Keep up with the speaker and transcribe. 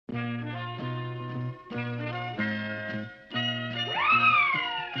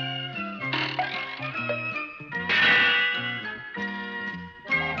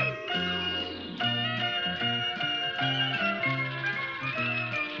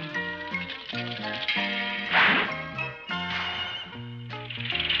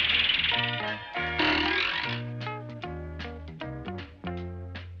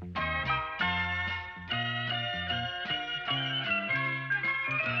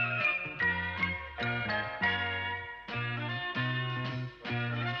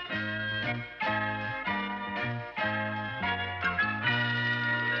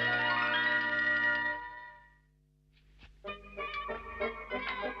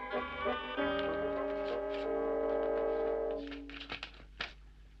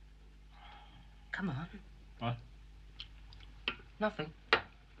Nothing.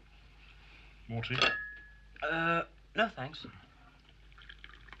 More tea? No thanks.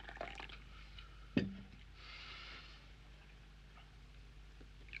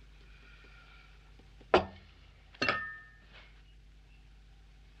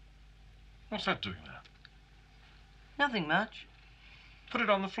 What's that doing there? Nothing much. Put it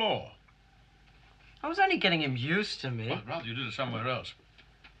on the floor. I was only getting him used to me. Well, I'd rather you did it somewhere else.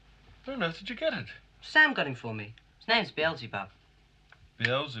 Where on earth did you get it? Sam got him for me. His name's Beelzebub.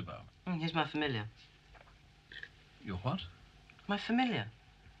 Beelzebub? He's my familiar. Your what? My familiar.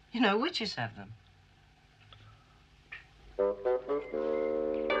 You know, witches have them.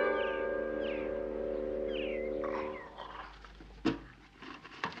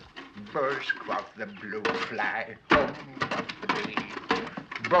 Buzz quoth the blue fly, hum quoth the bee.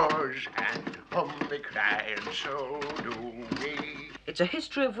 Buzz and hum they cry, and so do we. It's a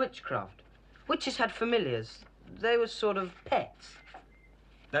history of witchcraft. Witches had familiars. They were sort of pets.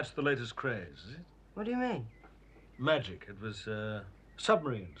 That's the latest craze, is it? What do you mean? Magic. It was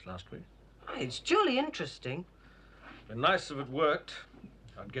submarines last week. It's jolly interesting. Been nice if it worked.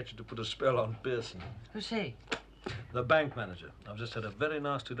 I'd get you to put a spell on Pearson. Who's he? The bank manager. I've just had a very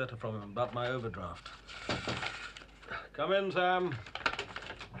nasty letter from him about my overdraft. Come in, Sam.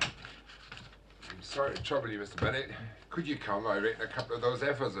 I'm sorry to trouble you, Mr. Bennett. Could you come? I reckon a couple of those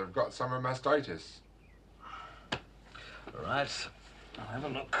efforts have got summer mastitis. All right. I'll have a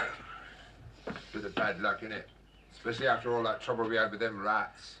look. Bit of bad luck, innit? Especially after all that trouble we had with them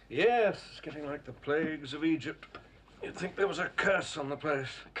rats. Yes, it's getting like the plagues of Egypt. You'd think there was a curse on the place.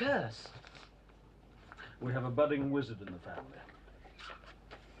 A curse? We have a budding wizard in the family.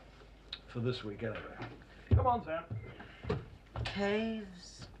 For this week, anyway. Come on, Sam.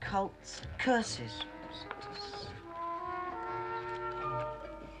 Caves, cults, curses.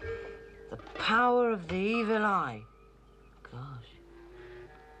 The power of the evil eye. Gosh.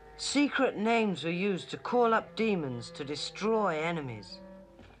 Secret names were used to call up demons to destroy enemies.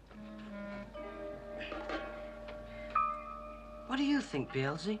 What do you think,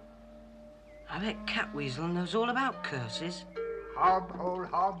 Beelzy? I bet Catweazle knows all about curses. Hob, hole,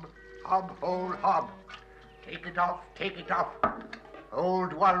 hob, hob, hole, hob. Take it off, take it off.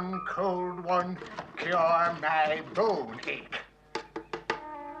 Old one, cold one, cure my bone ache.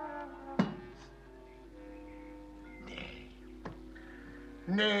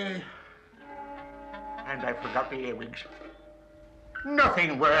 Nay. And I forgot the earwigs.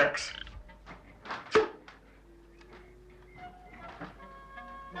 Nothing works.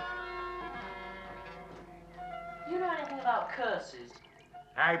 You know anything about curses?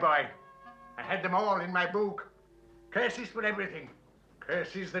 Aye, boy. I had them all in my book. Curses for everything.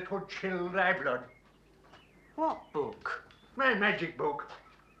 Curses that would chill thy blood. What book? My magic book.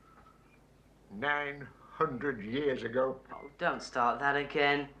 900 years ago. Oh, don't start that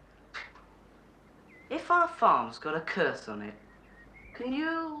again. If our farm's got a curse on it, can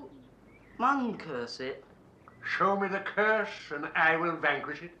you uncurse it? Show me the curse and I will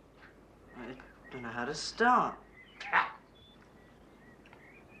vanquish it. I don't know how to start. Ha!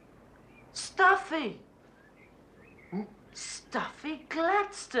 Stuffy! Stuffy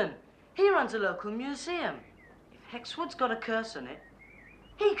Gladstone. He runs a local museum. If Hexwood's got a curse on it,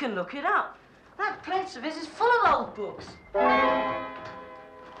 he can look it up. That place of his is full of old books. Old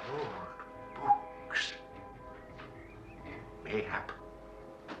books. Mayhap.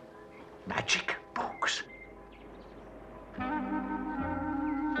 Magic books.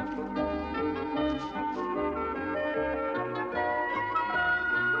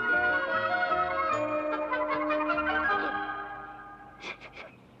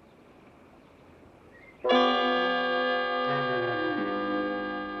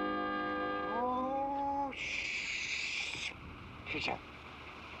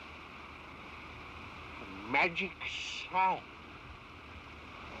 Magic sound.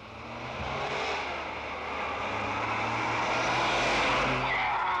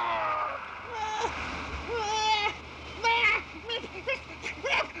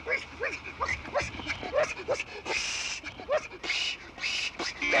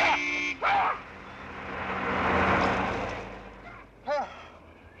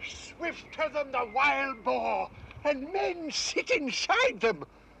 Swifter than the wild boar, and men sit inside them.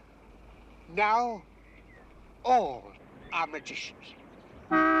 Now, all are magicians.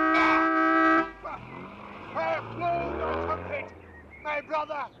 Blow your trumpet, my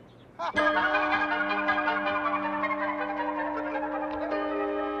brother.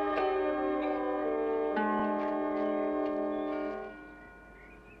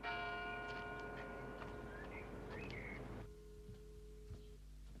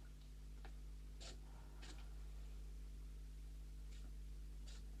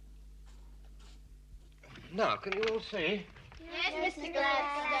 Now, can you all see? Yes, Mr.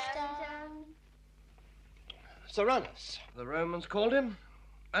 Gladstone. Sallis, the Romans called him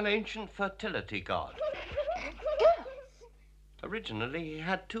an ancient fertility god. Originally, he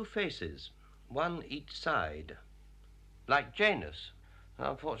had two faces, one each side, like Janus.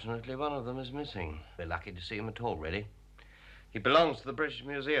 Unfortunately, one of them is missing. We're lucky to see him at all, really. He belongs to the British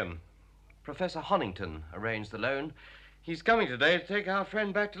Museum. Professor Honington arranged the loan. He's coming today to take our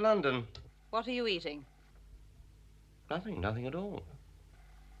friend back to London. What are you eating? Nothing at all.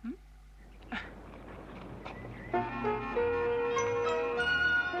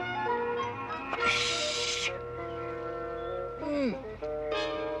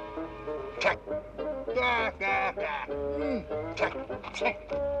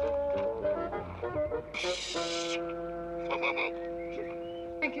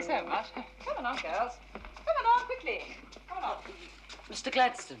 Thank you so much. Come on, girls. Come on, quickly. Come on. Mr.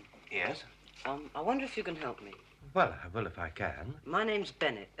 Gladstone. Yes? I wonder if you can help me. Well, I will if I can. My name's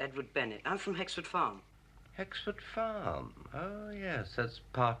Bennett, Edward Bennett. I'm from Hexford Farm. Hexford Farm. Oh, yes, that's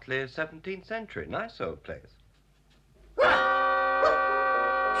partly 17th century. Nice old place.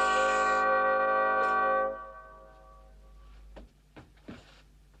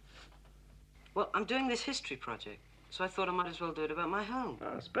 Well, I'm doing this history project, so I thought I might as well do it about my home.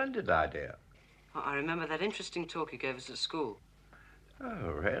 Oh, splendid idea. I remember that interesting talk you gave us at school.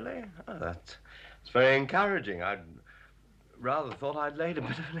 Oh, really? Oh, that's very encouraging. I'd rather thought I'd laid a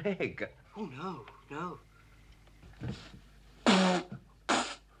bit of an egg. Oh, no.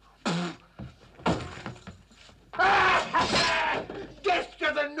 Death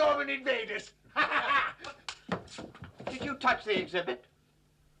to the Norman invaders! Did you touch the exhibit?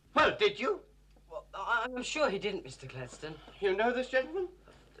 Well, did you? Well, I'm sure he didn't, Mr. Gladstone. You know this gentleman?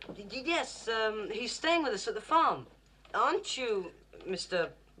 Yes, he's staying with us at the farm. Aren't you,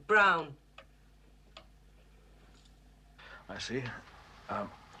 Mr. Brown? I see.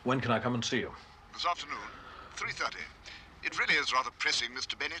 When can I come and see you? This afternoon, 3:30. It really is rather pressing,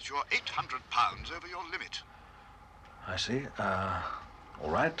 Mr. Bennett. You're £800 over your limit. I see. All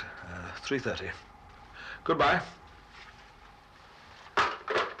right. 3:30. Goodbye.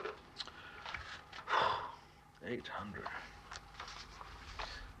 800.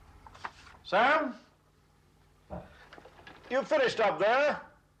 Sam? You finished up there?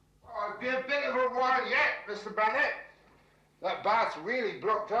 Oh, it'll be a bit of a while yet, Mr. Bennett. That bath's really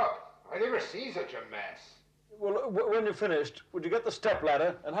blocked up. I never see such a mess. Well, when you're finished, would you get the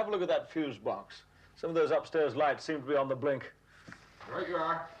stepladder and have a look at that fuse box? Some of those upstairs lights seem to be on the blink. Right you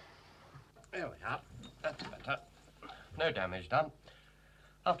are. There we are. That's better. No damage done.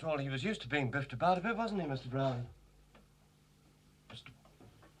 After all, he was used to being biffed about a bit, wasn't he, Mr. Brown?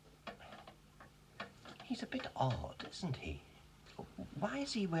 He's a bit odd, isn't he? Why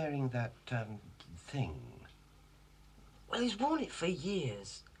is he wearing that, thing? Well, he's worn it for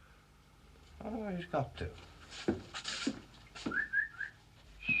years. Oh, he's got to.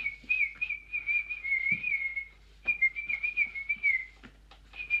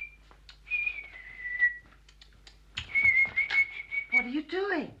 What are you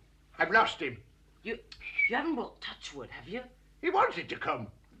doing? I've lost him. You haven't brought Touchwood, have you? He wanted to come.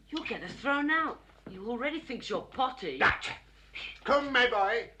 You'll get us thrown out. He already thinks you're potty. Gotcha. Come, my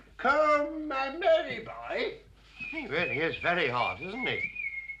boy. Come, my merry boy. He really is very odd, isn't he?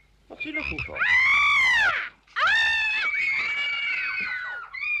 What's he looking for? I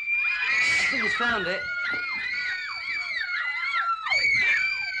think he's found it.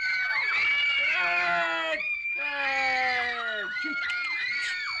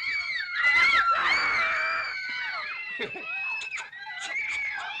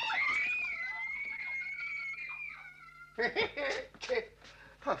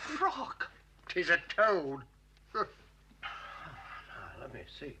 A frog. 'Tis a toad. Let me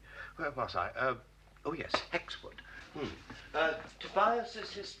see. Where was I? Oh, yes, Hexwood.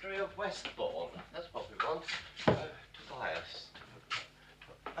 Tobias's History of Westbourne. That's what we want. Tobias.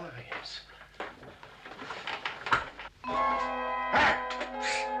 Oh, yes.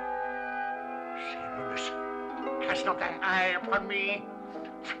 Seamus, cast not thine eye upon me.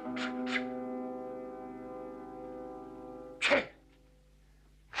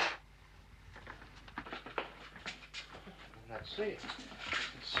 Let's see.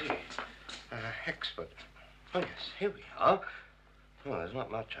 Hexford. Oh, yes, here we are. Well, there's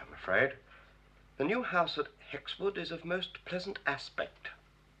not much, I'm afraid. The new house at Hexwood is of most pleasant aspect.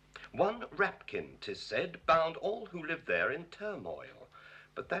 One Rapkyn, 'tis said, bound all who live there in turmoil,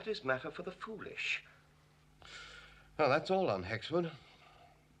 but that is matter for the foolish. Well, that's all on Hexwood.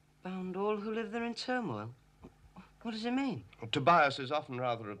 Bound all who live there in turmoil? What does it mean? Tobias is often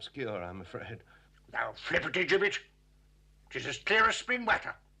rather obscure, I'm afraid. Now, flippity-gibbet. 'Tis as clear as spring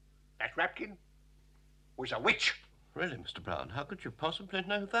water. That Rapkyn was a witch. Really, Mr. Brown, how could you possibly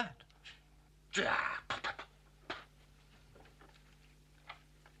know that?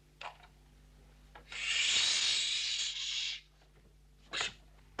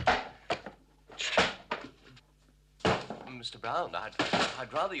 Mr. Brown,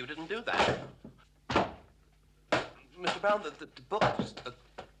 I'd rather you didn't do that. Mr. Brown, the book is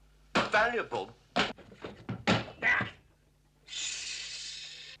valuable.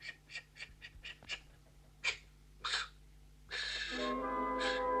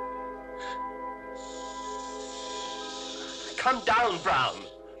 Come down, Brown.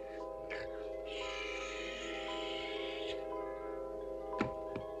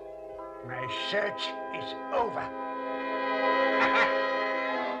 My search is over.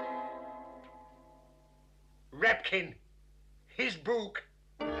 Rapkyn, his book.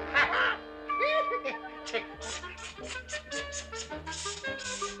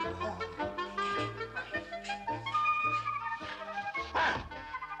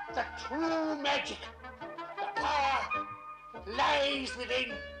 The true magic, the power lies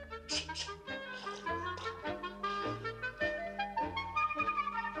within.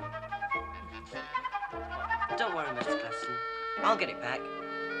 Don't worry, Mr. Gladstone. I'll get it back.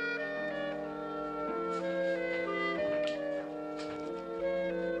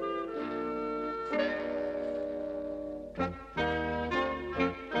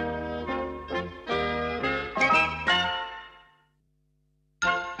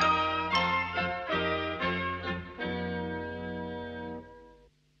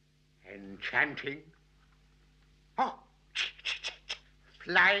 Enchanting. Oh,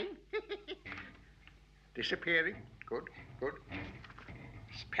 flying. Disappearing. Good, good.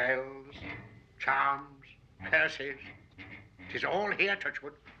 Spells, charms, curses. 'Tis all here,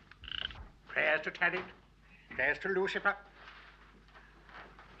 Touchwood. Prayers to Tanit, prayers to Lucifer.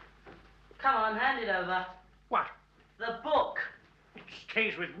 Come on, hand it over. What? The book. It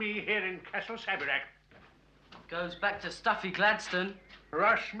stays with me here in Castle Saberac. Goes back to Stuffy Gladstone.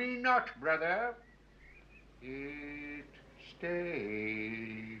 Rush me not, brother. It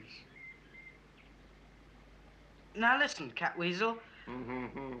stays. Now listen, Catweazle.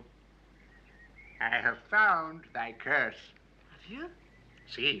 I have found thy curse. Have you?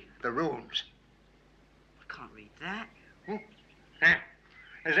 See, the runes. I can't read that.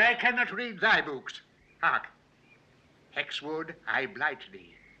 As I cannot read thy books. Hark. Hexwood, I blight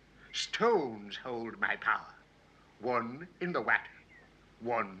thee. Stones hold my power. One in the water,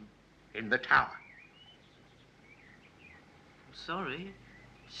 one in the tower. I'm sorry.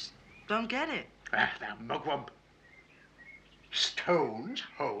 Just don't get it. Ah, thou mugwump. Stones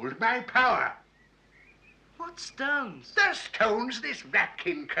hold my power. What stones? The stones this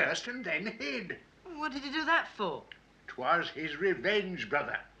Rapkyn cursed and then hid. What did he do that for? 'Twas his revenge,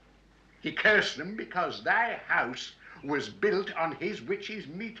 brother. He cursed them because thy house was built on his witch's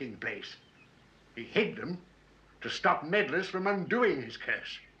meeting place. He hid them to stop meddlers from undoing his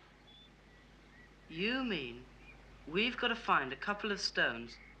curse. You mean we've got to find a couple of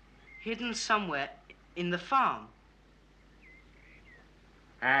stones hidden somewhere in the farm?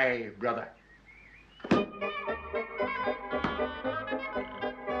 Aye, brother. We'll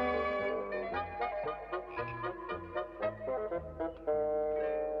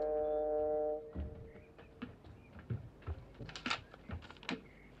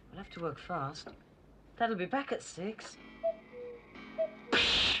have to work fast. Dad'll be back at 6.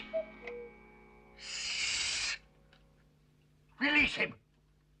 Release him.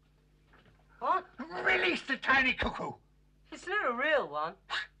 What? Release the tiny cuckoo. It's not a real one.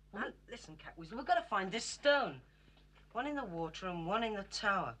 Now, listen, Catweazle, we've got to find this stone. One in the water and one in the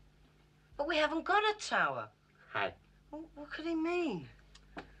tower. But we haven't got a tower. Aye. Well, what could he mean?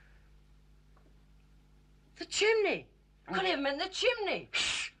 The chimney. Could he have meant the chimney?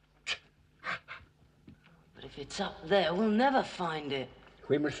 But if it's up there, we'll never find it.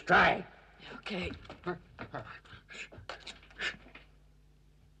 We must try. Okay.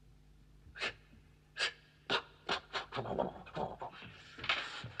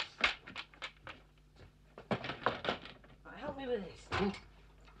 Help me with this.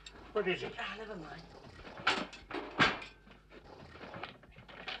 What is it? Ah, never mind.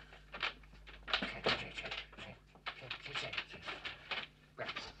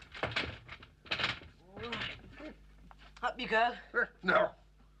 Up you go. No.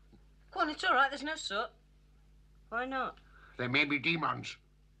 Go on, it's all right. There's no soot. Why not? There may be demons.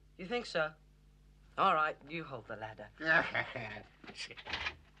 You think so? All right, you hold the ladder.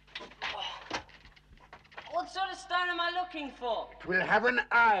 What sort of stone am I looking for? It will have an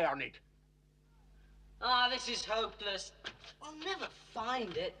eye on it. Ah, this is hopeless. I'll never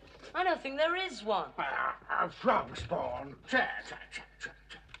find it. I don't think there is one. A frog spawn.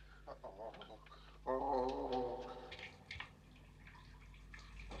 Oh.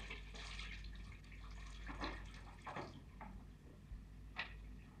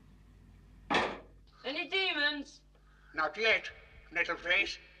 Any demons? Not yet, little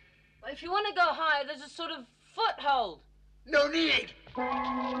face. If you want to go higher, there's a sort of foothold. No need.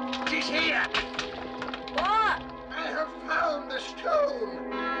 She's here. What? I have found the stone.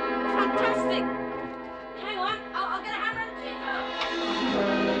 Fantastic. Hang on, I'll get a hammer and chisel.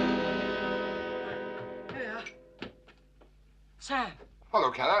 Here we are. Sam.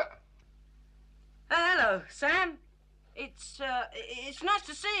 Hello, Keller. Hello, Sam. It's nice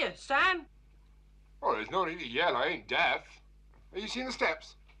to see you, Sam. Oh, there's no need to yell. I ain't deaf. Have you seen the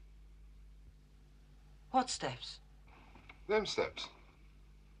steps? What steps? Them steps.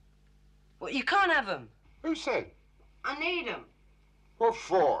 Well, you can't have them. Who said? I need them. What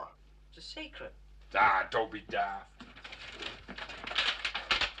for? It's a secret. Ah, don't be daft.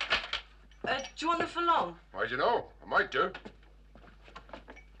 Do you want them for long? Why, you know, I might do.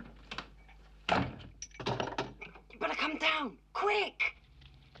 You better come down, quick.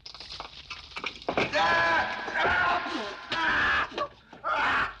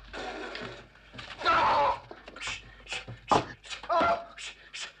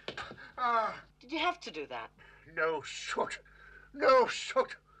 Did you have to do that? No soot. No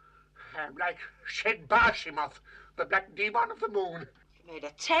soot. I'm like Shed Barshimoth, the black demon of the moon. You made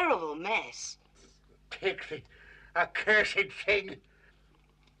a terrible mess. Take the accursed thing.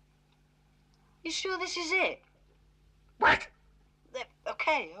 You sure this is it? What?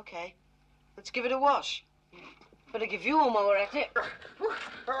 Okay. Let's give it a wash. Better give you a more at it.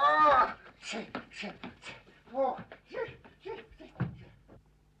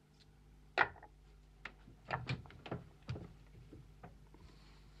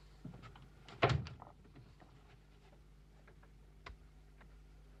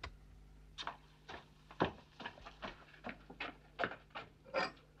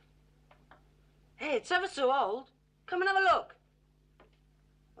 Hey, it's ever so old. Come and have a look.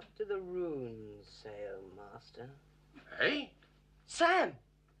 What do the runes say, oh master? Hey? Sam!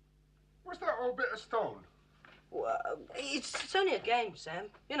 What's that old bit of stone? Well, it's only a game, Sam.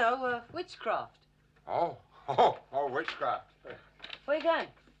 You know, witchcraft. Oh, witchcraft. Where you going?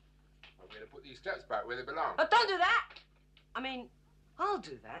 I'm going to put these steps back where they belong. Oh, don't do that! I mean, I'll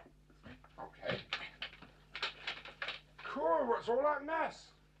do that. Okay. Cool, what's all that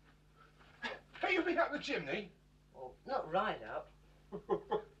mess? Hey, you been up the chimney? Well, not right up.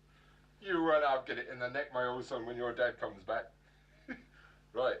 You run out, get it in the neck, my old son, when your dad comes back.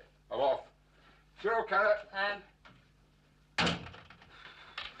 Right, I'm off. Cheerio, Carrot.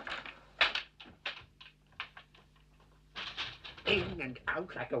 In and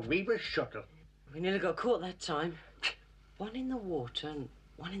out like a weaver's shuttle. We nearly got caught that time. One in the water and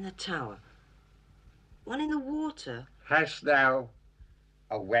one in the tower. One in the water? Hast thou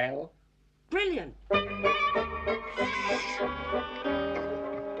a well? Brilliant.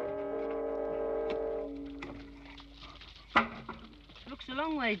 Looks a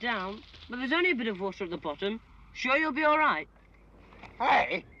long way down, but there's only a bit of water at the bottom. Sure you'll be all right?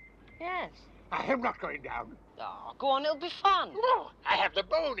 Hey, Yes. I am not going down. Oh, go on, it'll be fun. No, I have the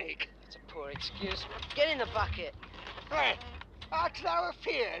bone ache. It's a poor excuse. Get in the bucket. Hey, art thou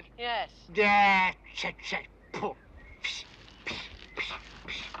afeard? Yes. There, pull.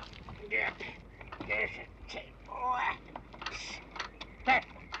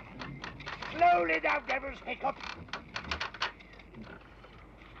 Slowly, thou devil's hiccup.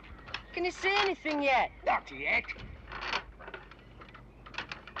 Can you see anything yet? Not yet.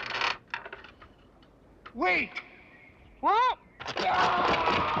 Wait. What?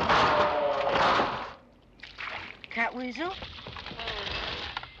 Catweazle?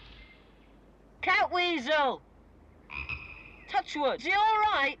 Catweazle! Touchwood, is he all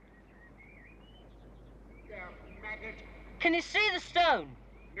right? Thou maggot. Can you see the stone?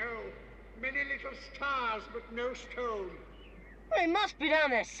 No, many little stars, but no stone. Well, he must be down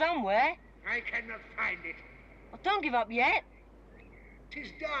there somewhere. I cannot find it. Well, don't give up yet. 'Tis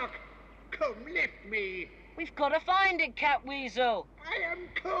dark. Come, lift me. We've got to find it, Catweazle. I am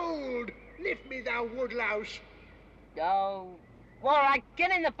cold. Lift me, thou woodlouse. Oh, all right,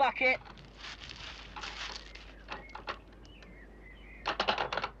 get in the bucket.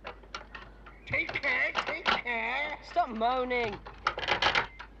 Take care, take care. Stop moaning.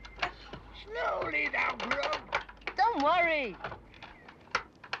 Slowly, thou grub. Don't worry.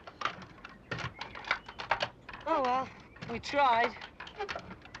 Oh, well, we tried.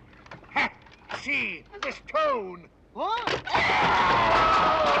 Ha! see the stone. What?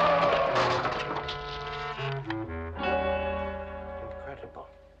 Incredible.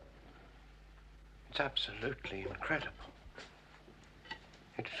 It's absolutely incredible.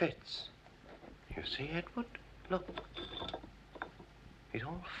 It fits. You see, Edward? Look. It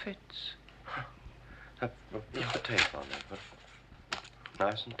all fits. Put the tape on, Edward.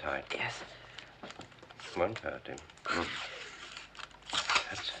 Nice and tight. Yes. Won't hurt him.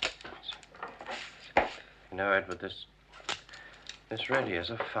 That's it. You know, Edward, this really is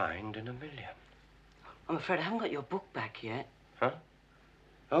a find in a million. I'm afraid I haven't got your book back yet. Huh?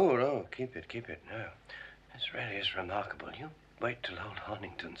 Oh, no, keep it, no. This really is remarkable. You wait till old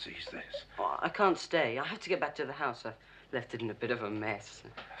Honington sees this. Oh, I can't stay. I have to get back to the house. I've left it in a bit of a mess.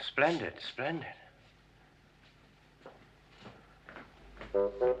 Splendid, splendid.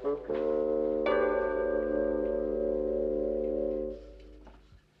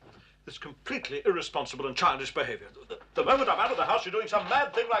 It's completely irresponsible and childish behavior. The moment I'm out of the house, you're doing some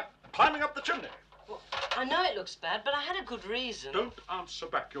mad thing like climbing up the chimney. Well, I know it looks bad, but I had a good reason. Don't answer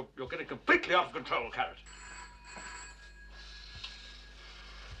back. You're getting completely out of control, Carrot.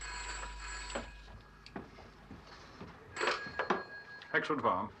 Hexwood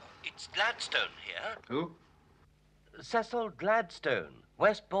Farm. It's Gladstone here. Who? Cecil Gladstone,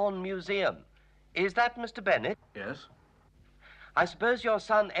 Westbourne Museum. Is that Mr. Bennett? Yes. I suppose your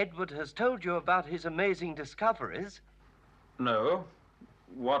son Edward has told you about his amazing discoveries. No.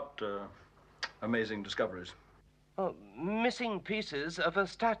 What amazing discoveries? Oh, missing pieces of a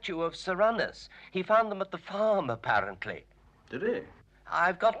statue of Cyrannus. He found them at the farm, apparently. Did he?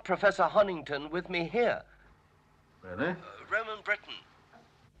 I've got Professor Honington with me here. Really? Roman Britain.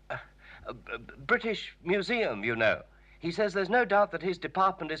 British Museum, you know. He says there's no doubt that his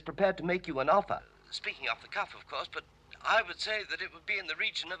department is prepared to make you an offer. Speaking off the cuff, of course, but I would say that it would be in the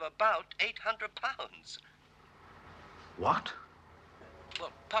region of about £800. What?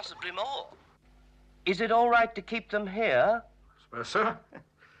 Well, possibly more. Is it all right to keep them here? I suppose so.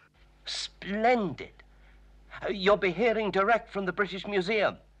 Splendid. You'll be hearing direct from the British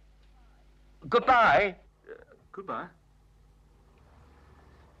Museum. Goodbye. Goodbye.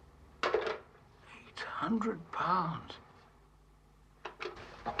 £800.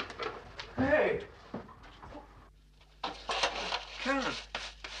 Hey! Karen,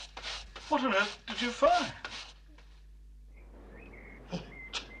 what on earth did you find?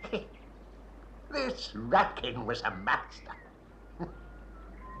 This Rapkyn was a master. It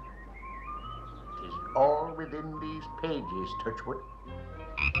is all within these pages, Touchwood.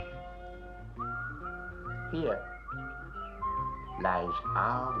 Here lies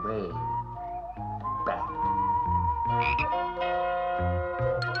our way back.